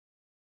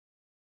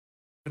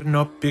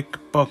Buongiorno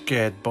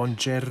pickpocket,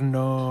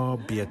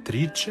 buongiorno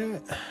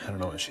Beatrice. I don't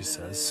know what she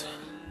says.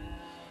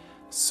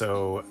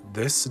 So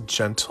this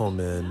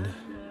gentleman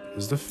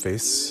is the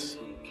face.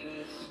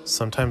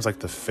 Sometimes like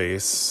the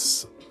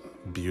face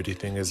beauty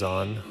thing is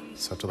on,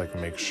 so I have to like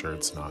make sure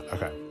it's not.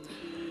 Okay.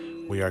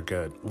 We are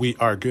good. We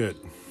are good.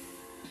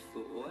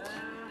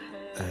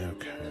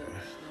 Okay.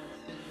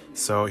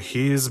 So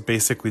he's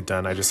basically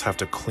done. I just have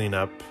to clean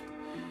up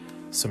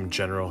some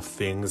general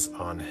things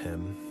on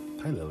him.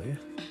 Hi Lily.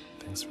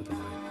 Thanks for the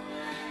light.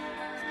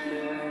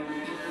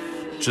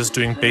 Just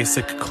doing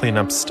basic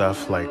cleanup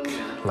stuff like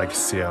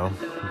Sio.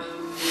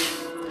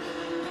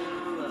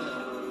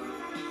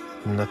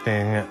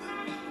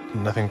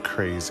 Nothing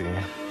crazy.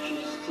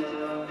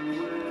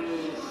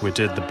 We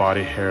did the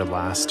body hair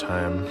last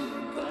time,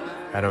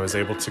 and I was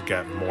able to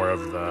get more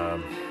of the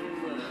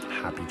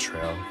happy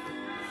trail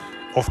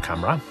off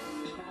camera.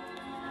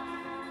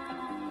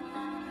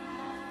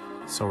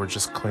 So we're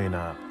just clean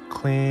up.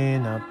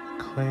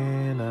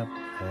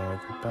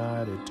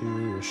 Everybody do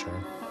your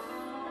share.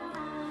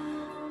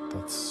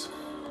 That's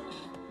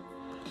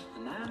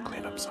the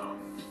cleanup song.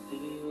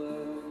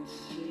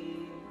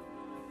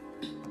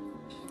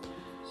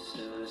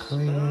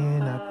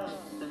 Clean up.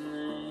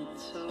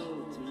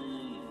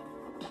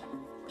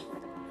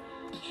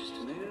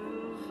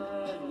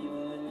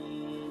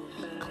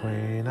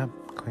 Clean up,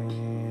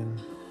 clean.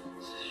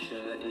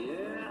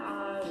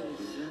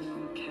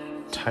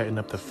 Tighten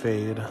up the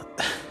fade.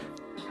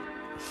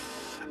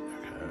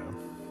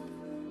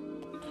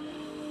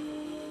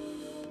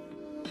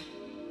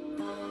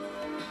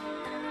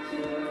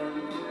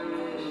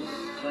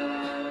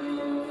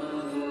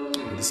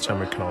 This time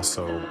we can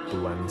also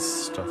blend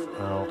stuff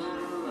out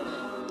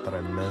that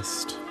I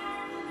missed,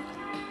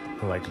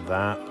 like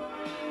that.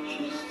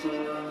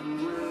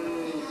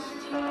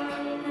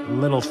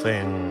 Little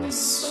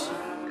things.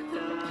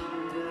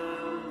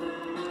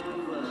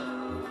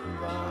 Like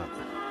that.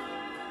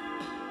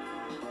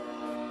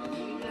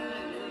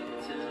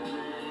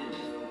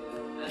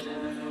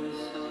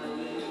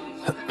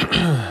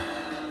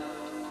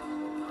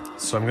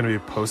 So I'm going to be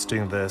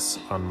posting this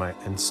on my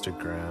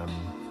Instagram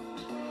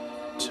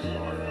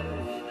tomorrow.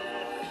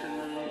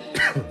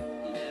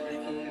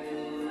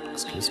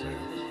 Excuse me.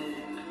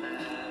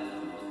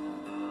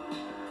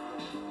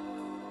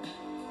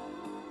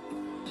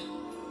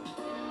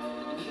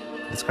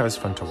 This guy was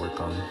fun to work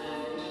on.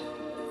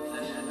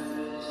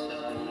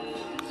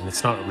 And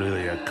it's not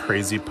really a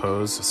crazy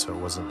pose, so it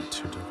wasn't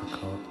too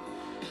difficult.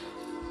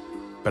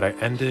 But I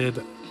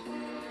ended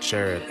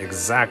Jared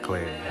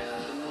exactly.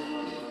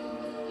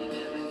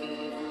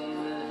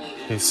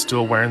 He's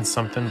still wearing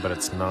something, but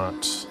it's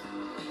not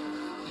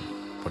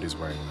what he's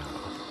wearing now.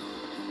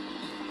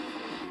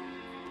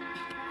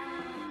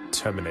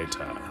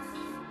 Terminator,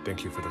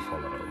 thank you for the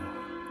follow.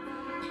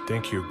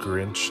 Thank you,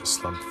 Grinch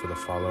Slump, for the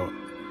follow.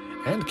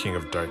 And King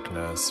of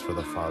Darkness for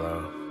the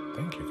follow.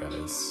 Thank you,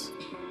 guys.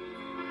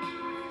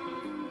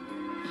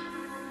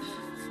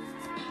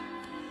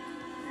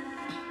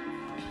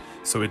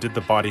 So we did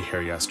the body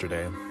hair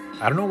yesterday.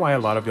 I don't know why a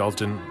lot of y'all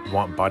didn't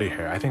want body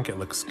hair. I think it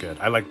looks good.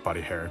 I like body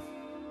hair.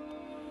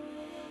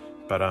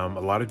 But a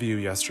lot of you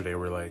yesterday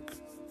were like,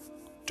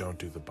 don't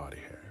do the body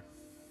hair.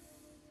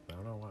 I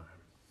don't know why.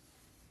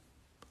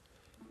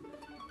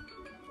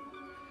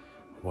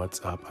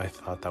 What's up? I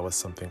thought that was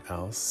something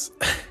else.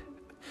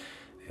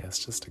 Yeah,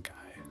 it's just a guy.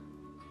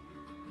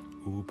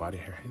 Ooh, body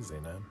hair. Hey,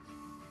 Zaina.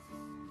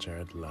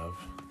 Jared, love.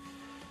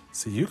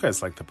 So you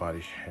guys like the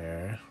body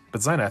hair.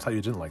 But Zaina, I thought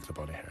you didn't like the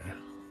body hair.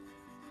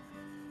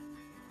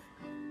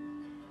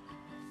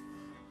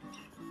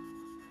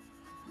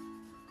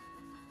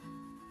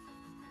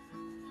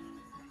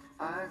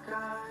 I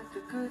got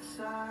the good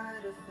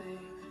side of things.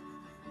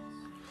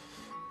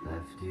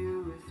 Left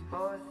you with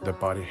both the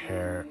body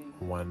hair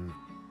one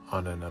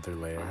on another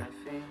layer.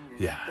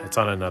 Yeah, it's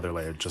on another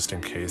layer just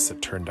in case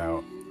it turned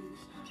out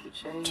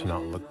to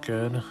not look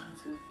good.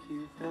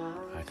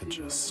 I could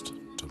just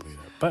delete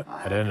it. But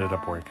it ended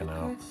up working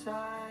out,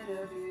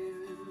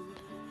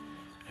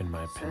 in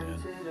my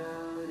opinion.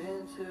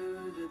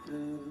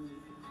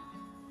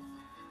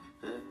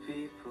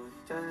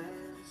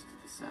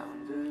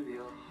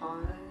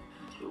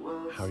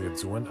 How you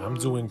doing? I'm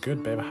doing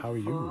good, baby. How are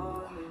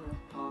you?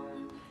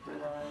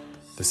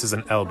 This is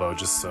an elbow,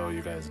 just so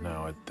you guys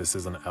know. This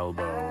is an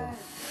elbow.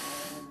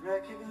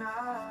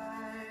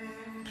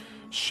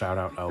 Shout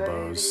out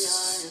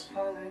elbows.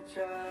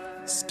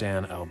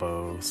 Stan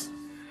elbows.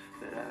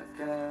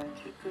 No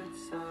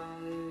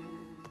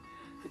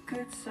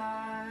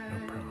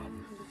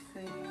problem.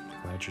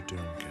 Glad you're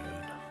doing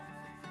good.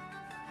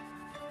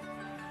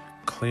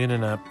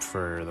 Cleaning up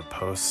for the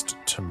post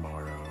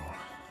tomorrow.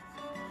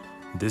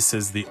 This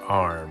is the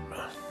arm.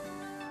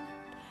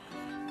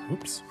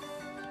 Oops.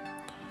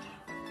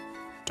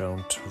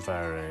 Don't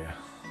worry.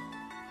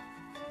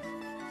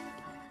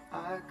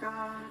 I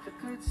got the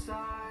good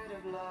side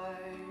of life.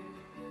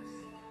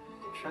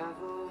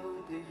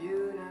 Traveled the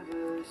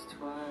universe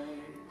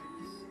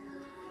twice.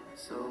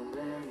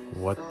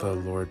 What the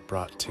Lord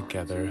brought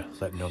together,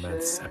 let no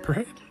man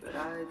separate.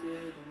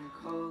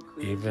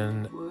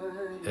 Even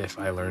if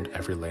I learned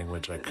every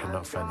language, I could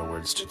not find the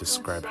words to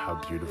describe how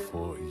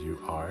beautiful you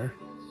are.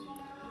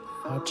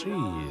 Oh,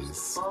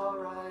 jeez.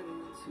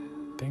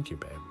 Thank you,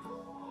 babe.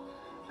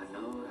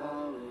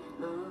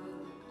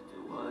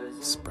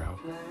 Sprout.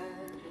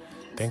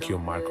 Thank you,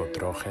 Marco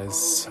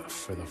Trojes,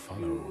 for the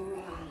follow.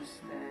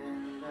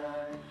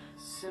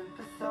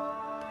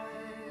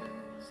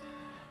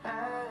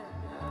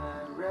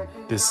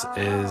 This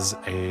is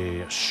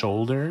a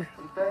shoulder.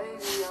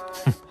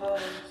 I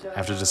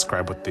have to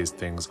describe what these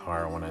things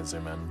are when I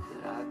zoom in.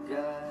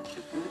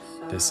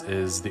 This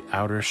is the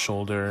outer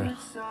shoulder.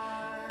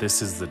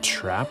 This is the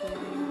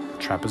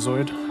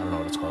trapezoid. I don't know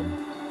what it's called.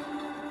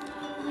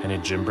 Any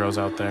gym bros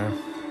out there?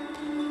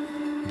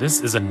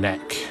 This is a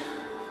neck.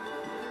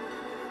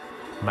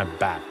 My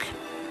back.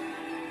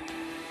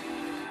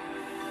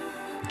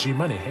 G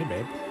Money, hey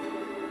babe.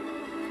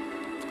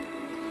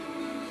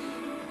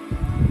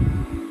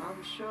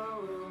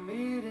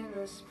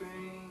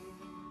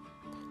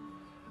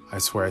 I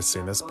swear I've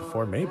seen this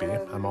before. Maybe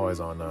I'm always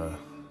on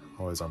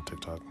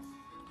TikTok.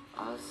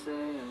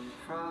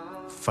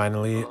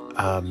 Finally,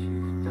 a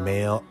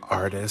male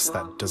artist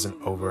that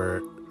doesn't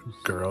over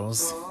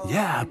girls.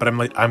 Yeah, but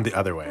I'm the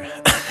other way.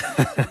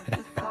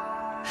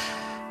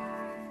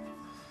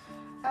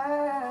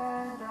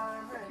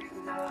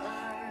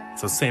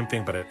 So same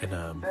thing, but in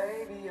a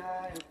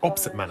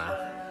opposite manner.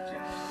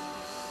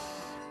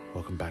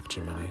 Welcome back,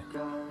 G-Money.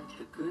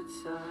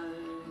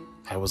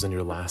 I was in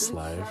your last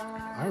live.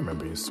 I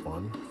remember you,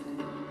 Swan.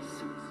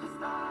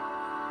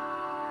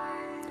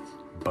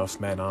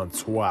 Buffman on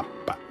swap.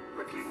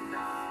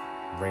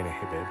 Raina,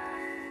 hey babe.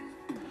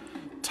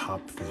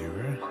 Top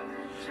viewer?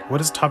 What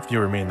does top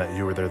viewer mean? That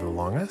you were there the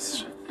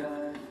longest?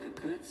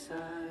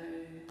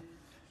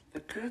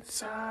 The good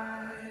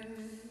side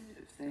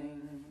of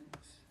things.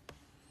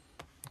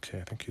 Okay,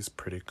 I think he's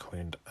pretty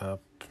cleaned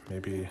up.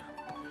 Maybe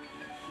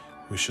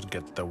we should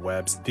get the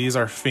webs. These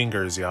are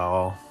fingers,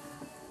 y'all.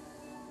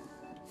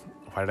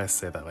 Why did I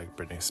say that like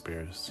Britney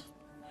Spears?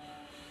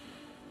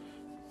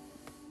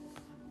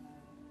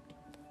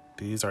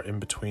 These are in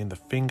between the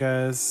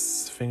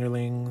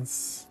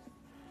fingerlings.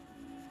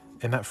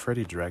 In that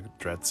Freddie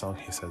Dread song,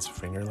 he says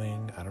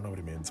fingerling. I don't know what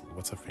he means.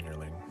 What's a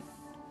fingerling?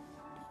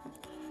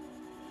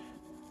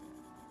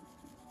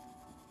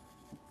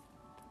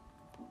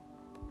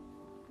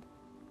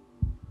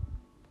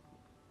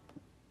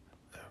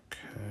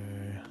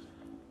 Okay.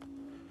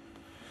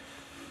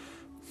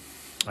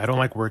 I don't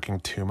like working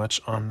too much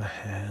on the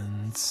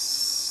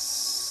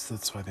hands.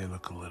 That's why they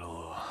look a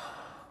little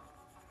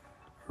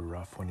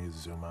rough when you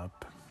zoom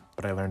up.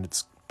 But I learned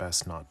it's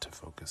best not to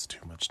focus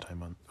too much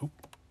time on...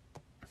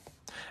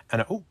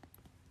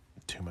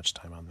 too much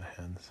time on the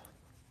hands.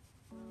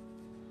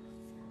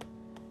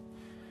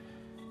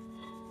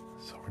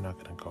 So we're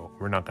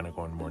not gonna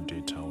go in more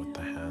detail with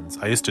the hands.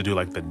 I used to do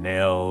like the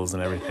nails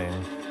and everything.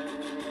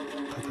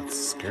 God, that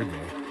scared me.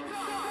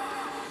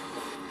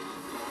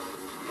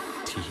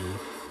 Teehee.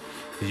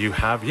 You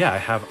have, yeah, I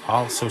have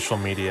all social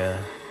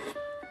media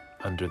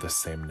under the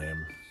same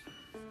name,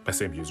 my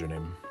same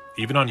username.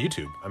 Even on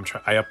YouTube,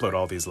 I upload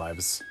all these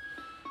lives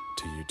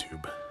to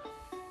YouTube.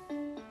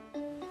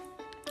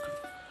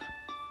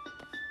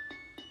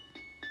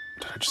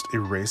 Did I just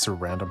erase a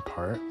random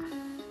part?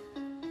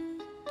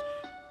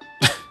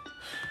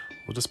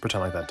 We'll just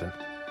pretend like that didn't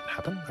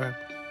happen. Okay.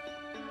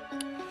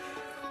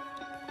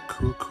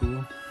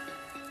 Cool.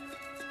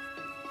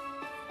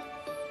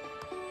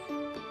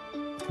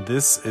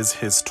 This is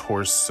his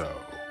torso.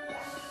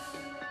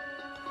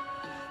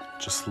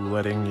 Just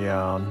letting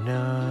y'all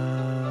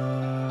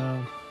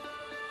know.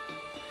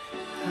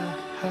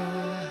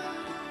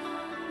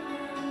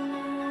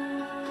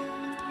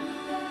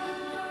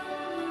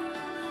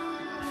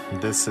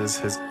 This is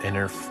his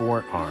inner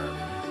forearm.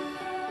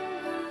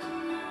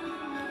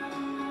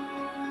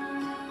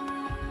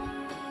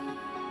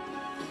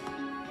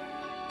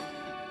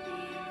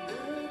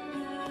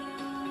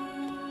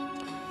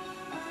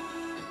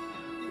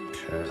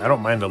 Okay, I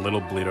don't mind a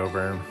little bleed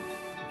over.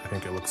 I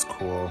think it looks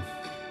cool.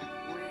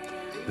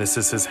 This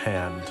is his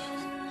hand.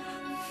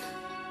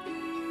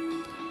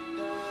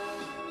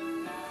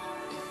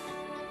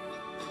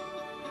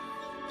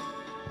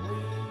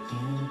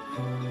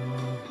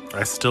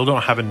 I still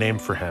don't have a name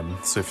for him,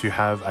 so if you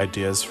have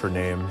ideas for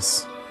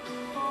names,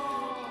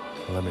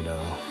 let me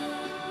know.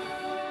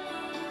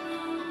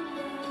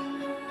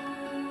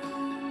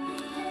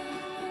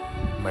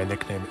 My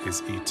nickname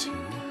is E.T.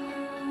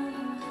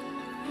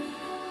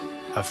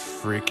 A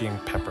freaking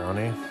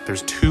pepperoni.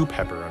 There's 2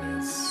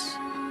 pepperonis.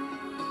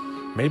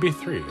 Maybe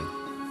 3.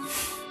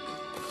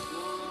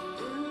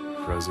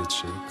 Rosy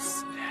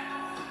cheeks.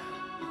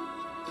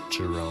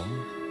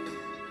 Jerome.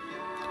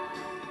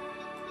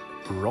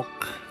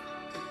 Rock.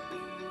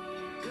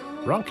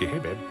 Ronky, hey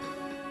babe.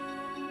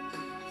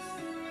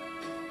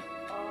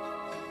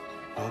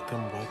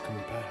 Welcome back.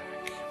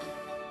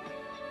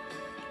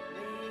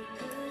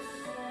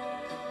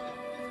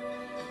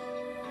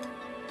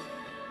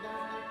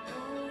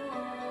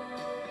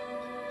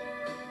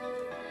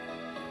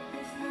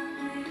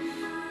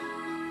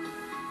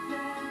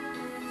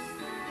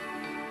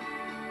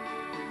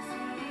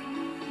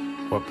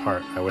 What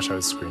part? I wish I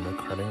was screen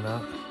recording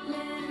that.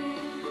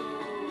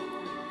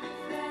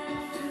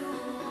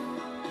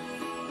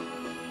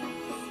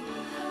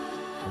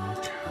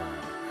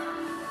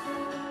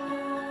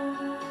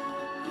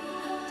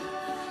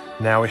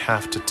 Now we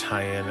have to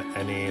tie in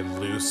any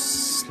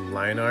loose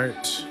line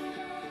art.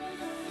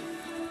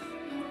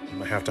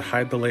 I have to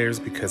hide the layers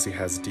because he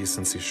has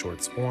decency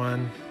shorts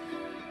on.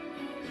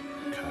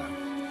 Okay.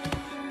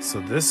 So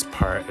this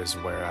part is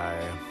where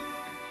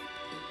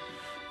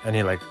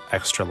any like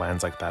extra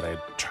lines like that I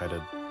try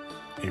to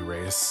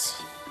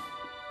erase.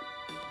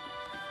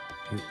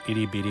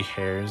 Itty bitty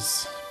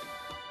hairs.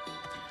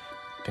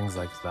 Things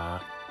like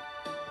that.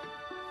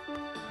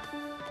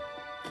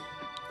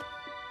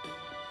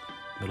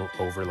 Little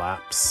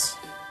overlaps.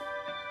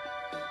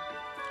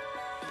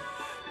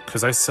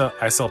 Because I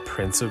sell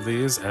prints of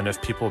these, and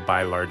if people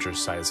buy larger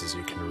sizes,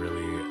 you can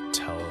really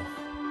tell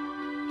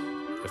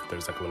if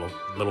there's like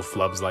little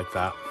flubs like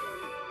that.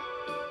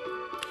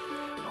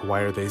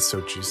 Why are they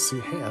so juicy?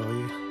 Hey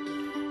Ellie.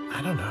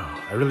 I don't know.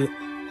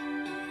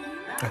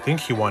 I think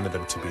he wanted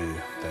them to be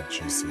that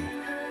juicy.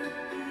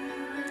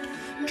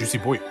 Juicy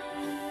boy.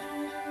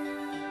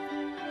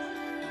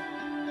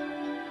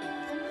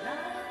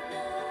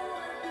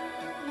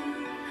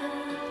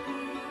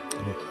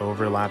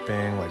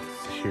 Overlapping, like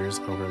here's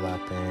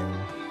overlapping.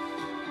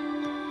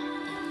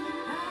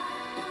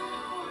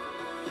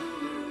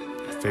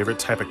 Favorite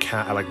type of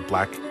cat, I like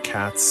black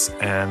cats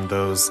and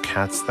those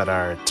cats that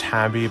are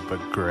tabby but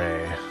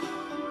gray.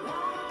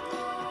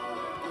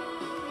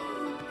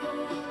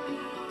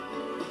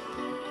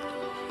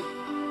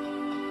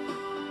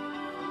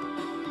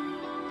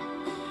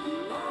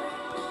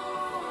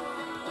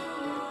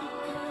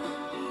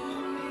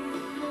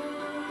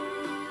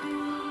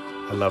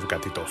 I love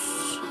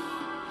gatitos.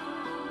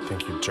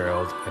 Thank you,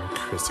 Gerald and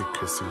Chrissy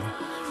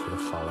for the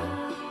follow.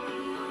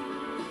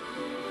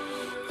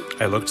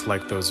 I looked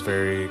like those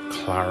very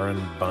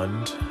Claren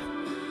bunned.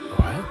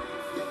 What?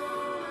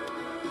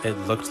 It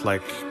looked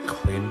like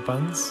clean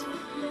buns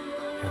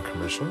in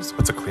commercials?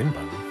 What's a clean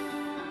bun?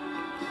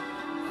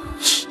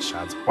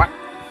 Shads, what?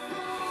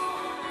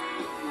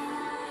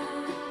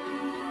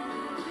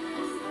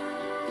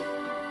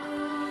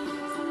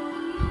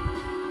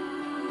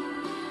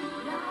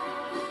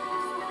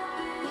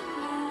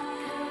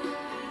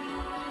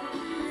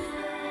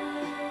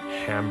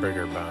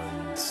 Hamburger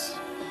buns.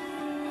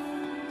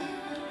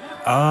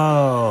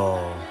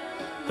 Oh,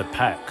 the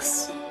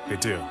pecs. They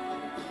do.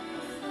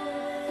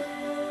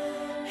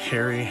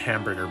 Hairy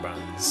hamburger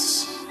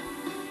buns.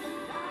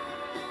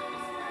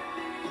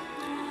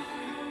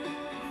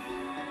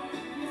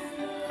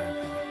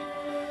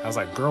 I was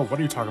like, girl, what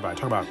are you talking about? I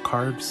talk about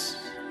carbs.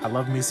 I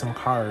love me some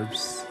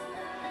carbs.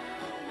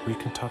 We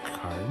can talk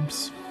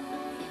carbs.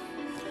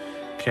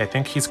 Okay, I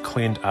think he's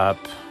cleaned up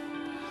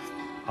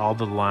all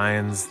the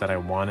lines that I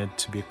wanted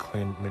to be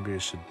clean. Maybe we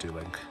should do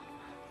like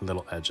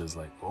little edges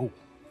like, oh.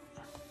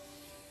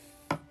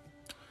 Let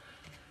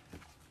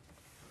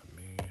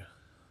me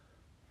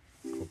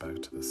go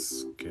back to the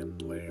skin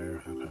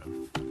layer. Okay.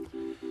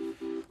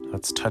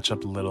 Let's touch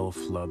up little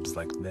flubs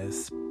like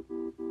this.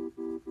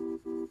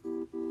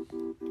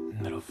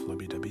 Little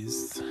flubby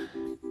dubbies.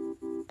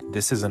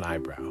 This is an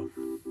eyebrow.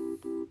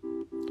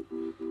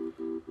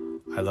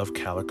 I love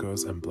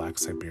calicos and black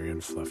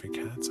Siberian fluffy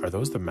cats. Are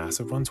those the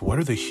massive ones? What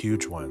are the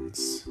huge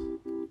ones?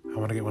 I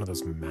want to get one of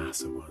those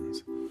massive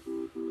ones.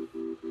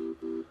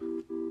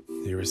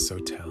 You are so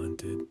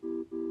talented.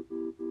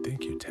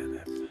 Thank you,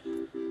 Tanith.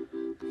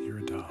 You're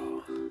a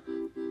doll.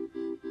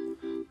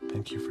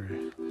 Thank you for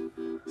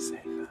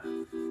saying that.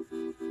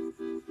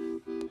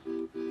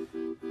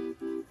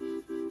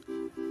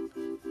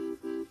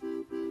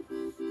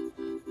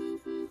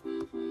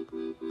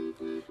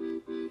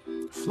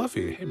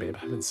 Fluffy, hey babe, I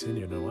haven't seen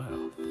you in a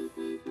while.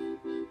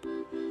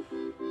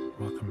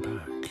 Welcome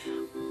back.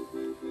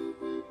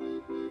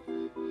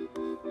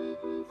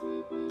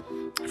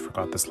 I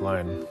forgot this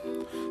line.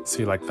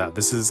 See, like that.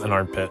 This is an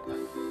armpit.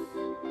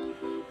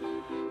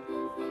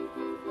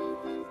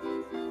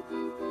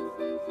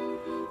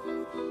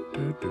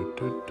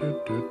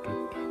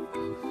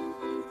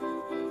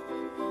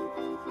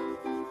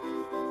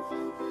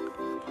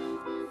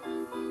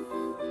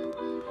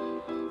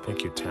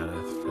 Thank you,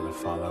 Tanith, for the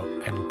follow.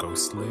 And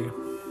Ghostly.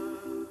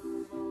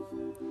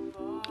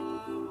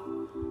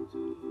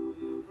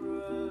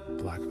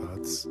 Black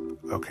thoughts.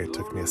 Okay,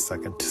 took me a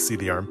second to see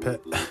the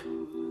armpit.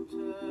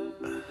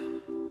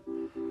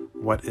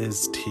 What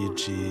is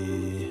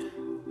TGQ?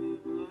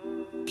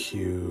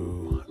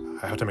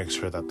 I have to make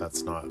sure that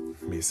that's not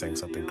me saying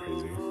something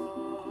crazy.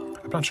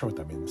 I'm not sure what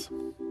that means.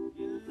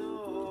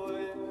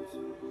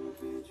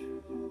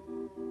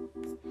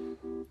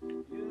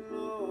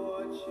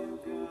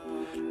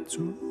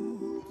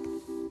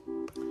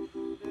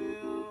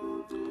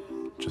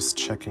 Just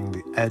checking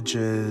the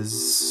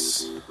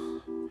edges.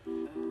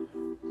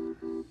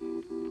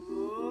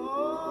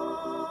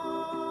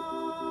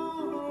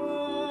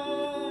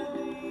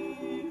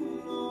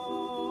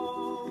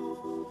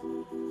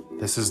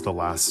 This is the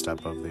last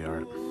step of the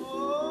art.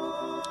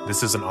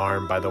 This is an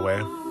arm, by the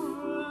way.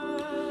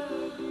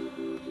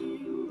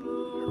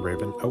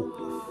 Raven.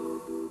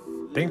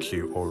 Oh, thank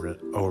you,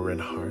 Orin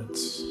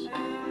Hearts,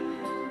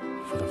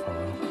 for the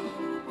follow.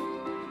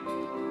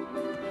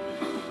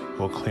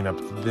 We'll clean up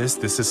this.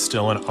 This is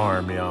still an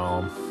arm,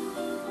 y'all.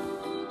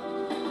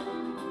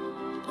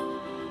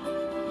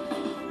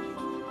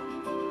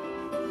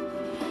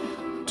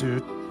 Do,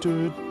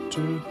 do,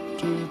 do,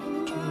 do,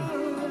 do.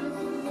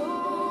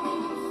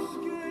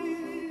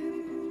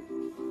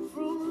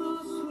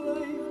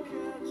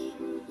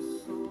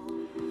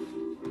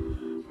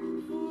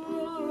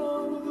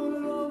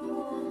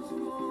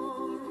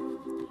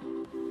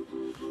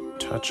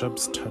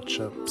 Touch-ups,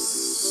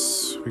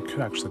 touch-ups. We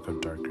could actually go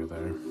darker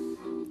there.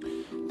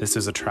 This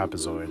is a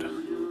trapezoid.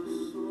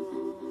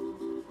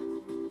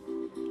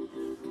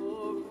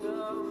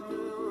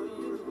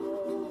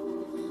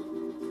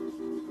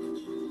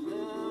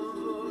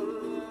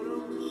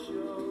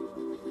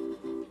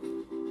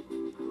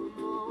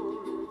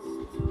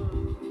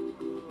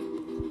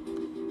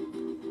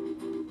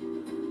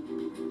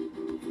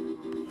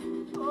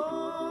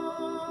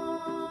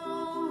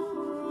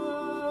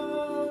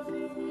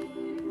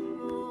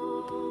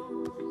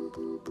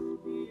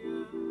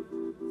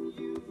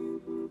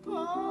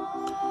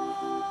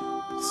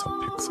 So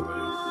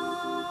pixelated.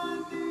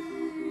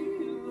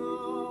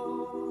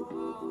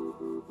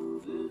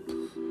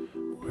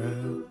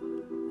 Well,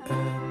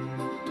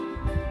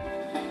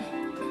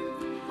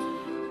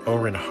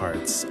 Orin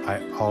Hearts.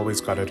 I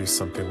always gotta do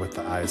something with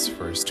the eyes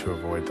first to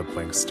avoid the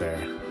blank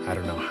stare. I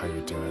don't know how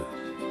you do it.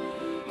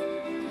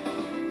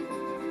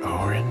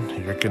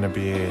 Orin, you're gonna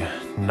be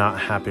not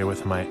happy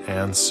with my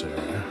answer.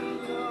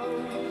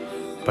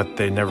 But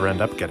they never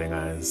end up getting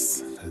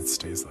eyes. It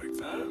stays like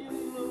that.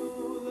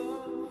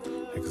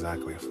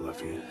 Exactly,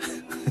 Fluffy.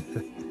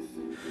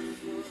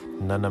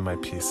 None of my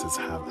pieces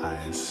have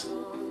eyes.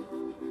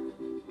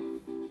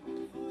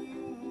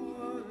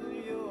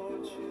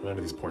 None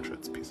of these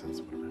portraits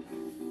pieces, whatever.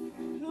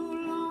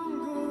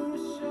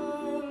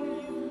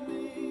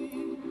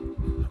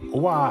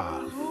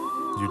 Wow!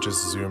 You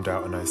just zoomed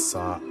out and I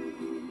saw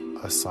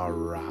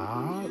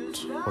rat?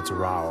 What's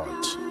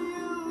rat?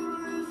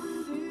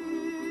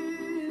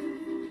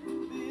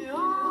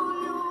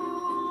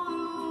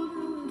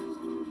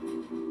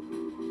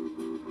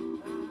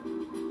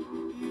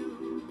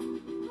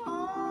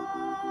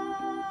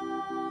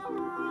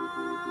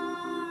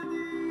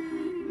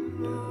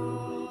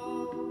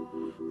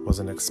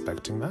 Wasn't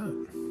expecting that.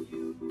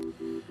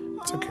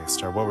 It's okay,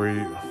 Star. What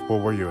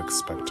were you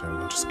expecting?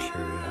 I'm just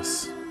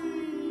curious.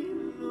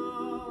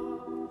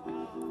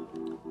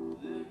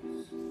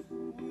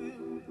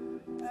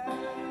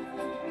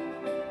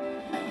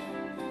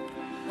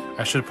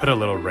 I should put a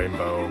little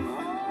rainbow.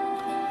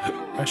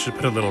 I should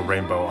put a little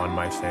rainbow on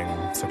my thing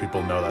so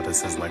people know that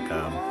this is like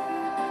a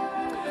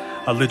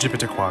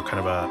LGBTQ kind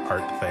of a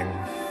art thing.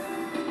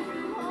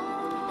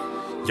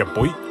 Yeah,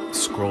 boy.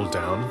 Scroll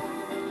down.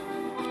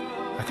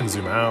 I can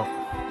zoom out.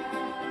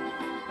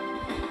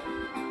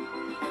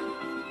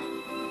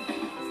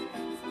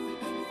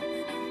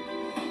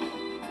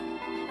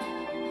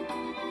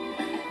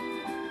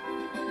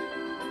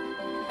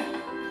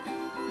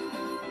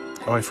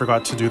 Oh, I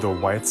forgot to do the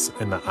whites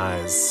in the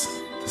eyes.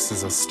 This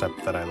is a step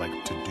that I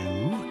like to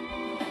do.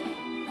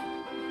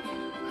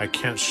 I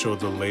can't show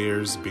the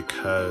layers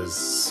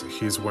because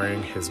he's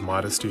wearing his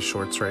modesty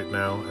shorts right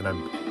now, and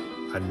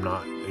I'm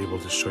not able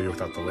to show you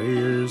without the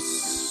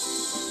layers.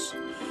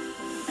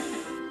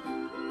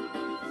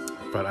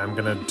 But I'm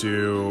gonna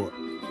do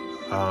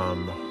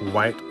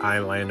white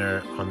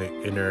eyeliner on the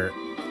inner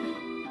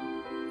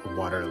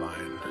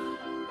waterline.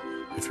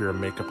 If you're a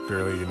makeup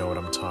girly, you know what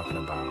I'm talking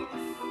about.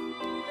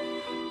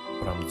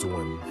 What I'm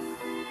doing.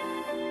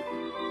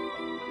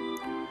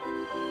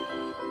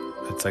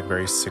 It's like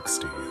very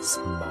 60s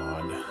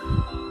mod.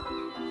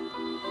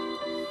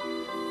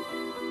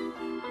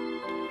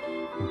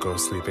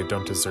 Ghostly, they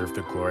don't deserve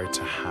the glory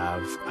to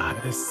have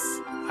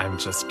eyes. I'm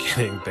just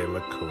kidding, they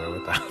look cooler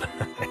without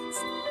eyes.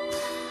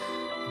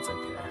 It's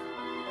okay.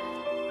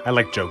 I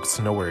like jokes,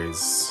 no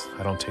worries.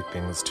 I don't take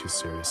things too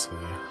seriously.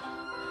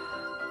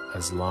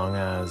 As long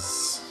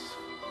as...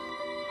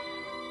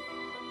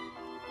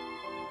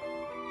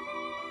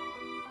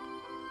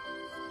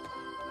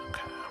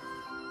 Okay.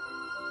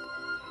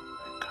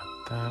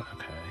 Got that,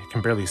 okay. You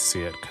can barely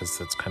see it because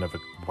it's kind of a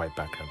white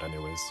background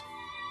anyways.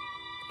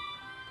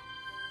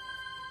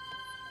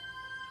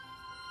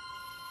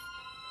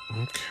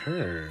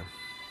 Okay.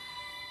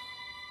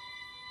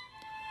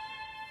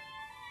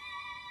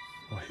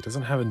 Well, he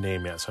doesn't have a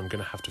name yet, so I'm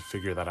gonna have to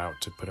figure that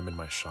out to put him in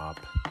my shop.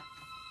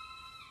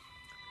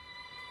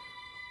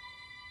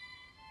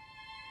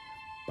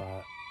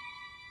 But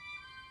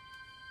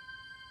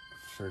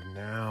for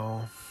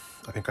now,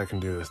 I think I can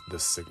do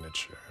this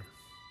signature,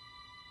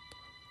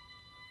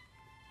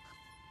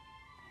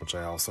 which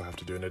I also have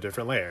to do in a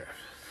different layer.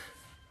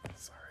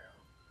 Sorry.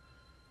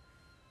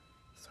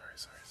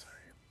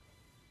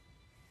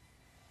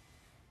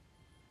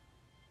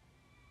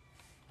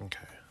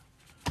 Okay.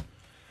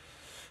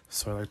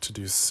 So I like to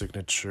do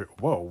signature.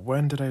 Whoa,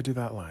 when did I do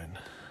that line?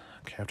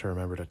 Okay, I have to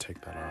remember to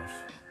take that off.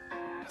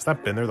 Has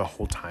that been there the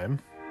whole time?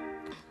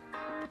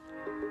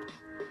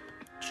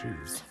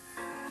 Jeez.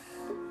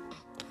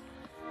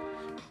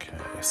 Okay,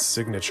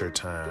 signature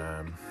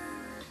time.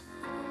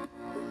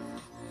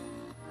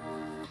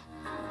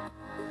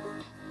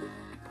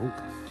 Ooh.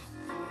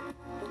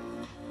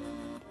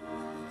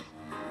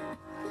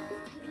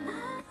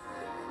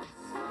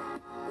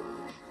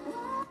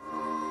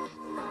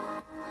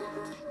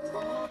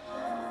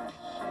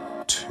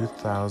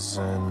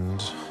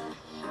 $2,000.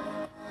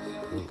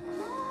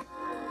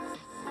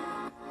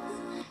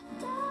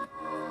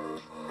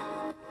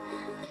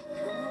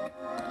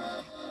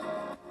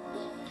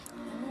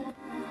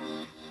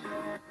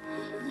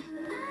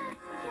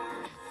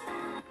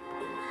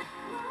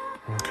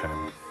 Okay.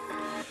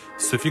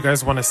 So if you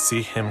guys want to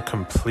see him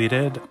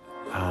completed,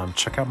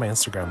 check out my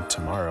Instagram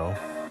tomorrow.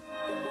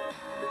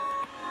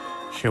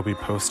 He'll be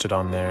posted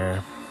on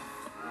there.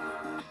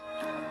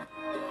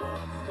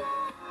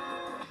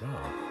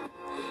 Wow.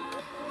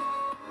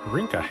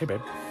 Rinka, hey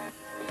babe.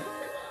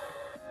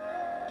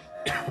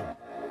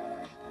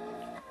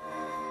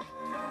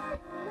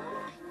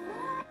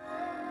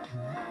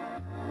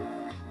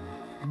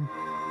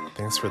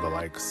 Thanks for the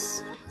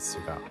likes. Let's see,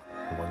 got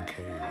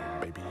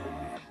 1K, baby.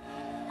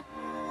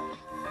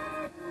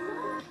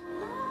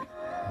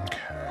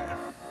 Okay.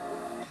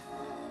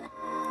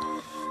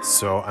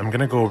 So I'm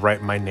gonna go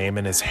write my name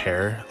in his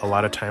hair. A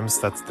lot of times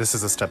this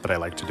is a step that I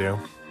like to do.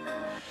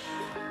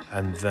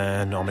 And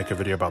then I'll make a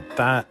video about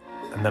that.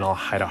 And then I'll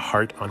hide a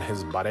heart on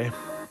his body.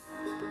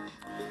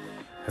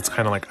 It's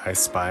kind of like I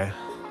Spy.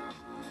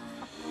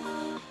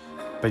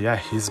 But yeah,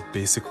 he's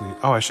basically...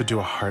 Oh, I should do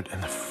a heart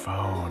in the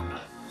phone.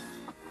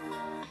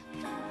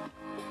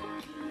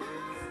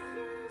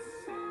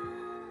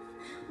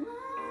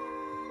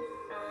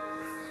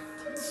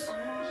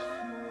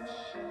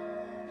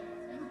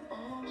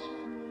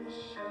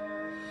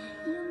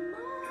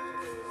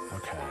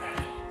 Okay.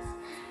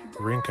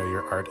 Rinka,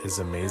 your art is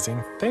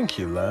amazing. Thank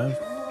you, love.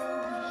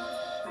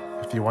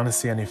 If you want to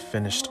see any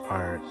finished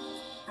art,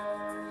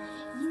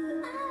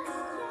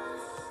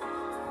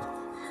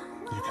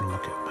 you can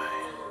look at my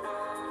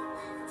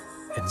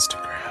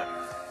Instagram.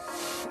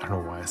 I don't know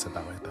why I said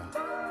that like that.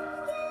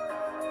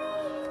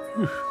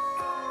 Whew.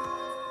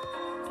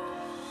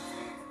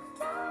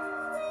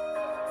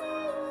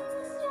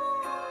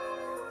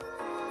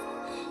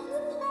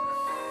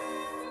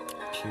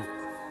 Cute.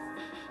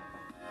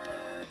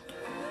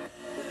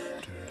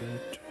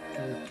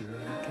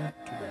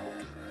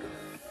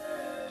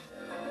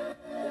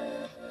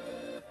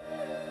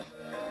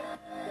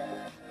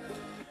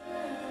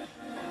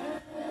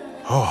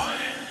 Oh,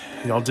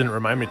 y'all didn't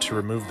remind me to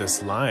remove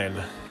this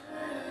line.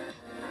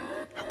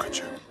 How could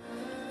you?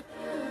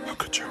 How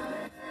could you?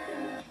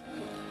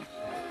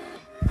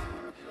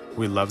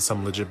 We love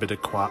some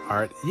Legibidaqua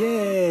art.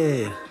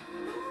 Yay!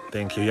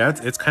 Thank you. Yeah,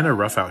 it's kind of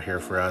rough out here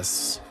for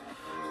us.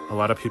 A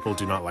lot of people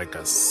do not like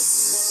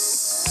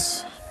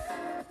us.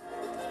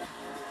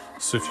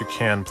 So if you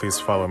can, please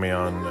follow me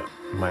on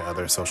my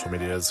other social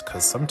medias,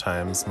 because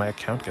sometimes my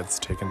account gets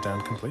taken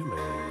down completely.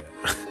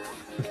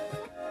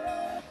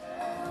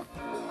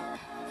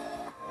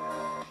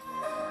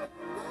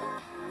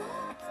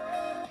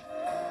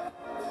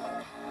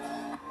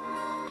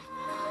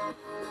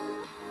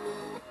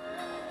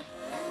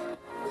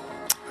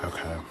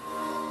 Okay.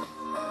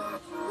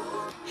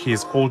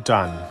 He's all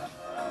done.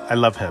 I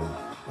love him.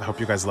 I hope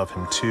you guys love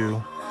him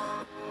too.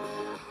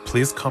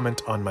 Please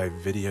comment on my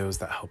videos.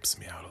 That helps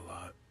me out a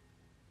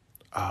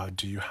lot.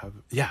 Do you have...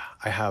 Yeah,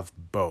 I have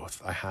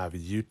both. I have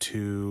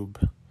YouTube,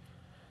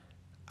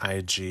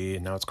 IG,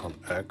 and now it's called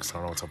X. I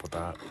don't know what's up with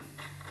that.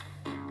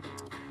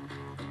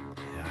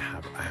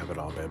 Yeah, I have it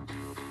all, babe.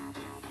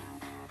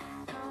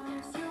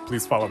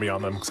 Please follow me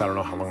on them, because I don't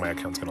know how long my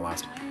account's going to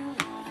last.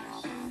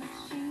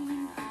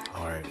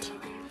 All right.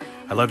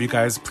 I love you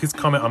guys. Please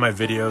comment on my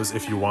videos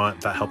if you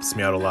want. That helps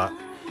me out a lot.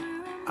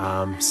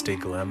 Stay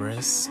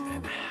glamorous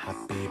and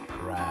happy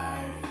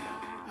Pride.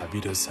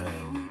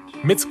 Avito-san.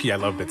 Mitsuki, I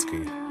love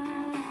Mitsuki.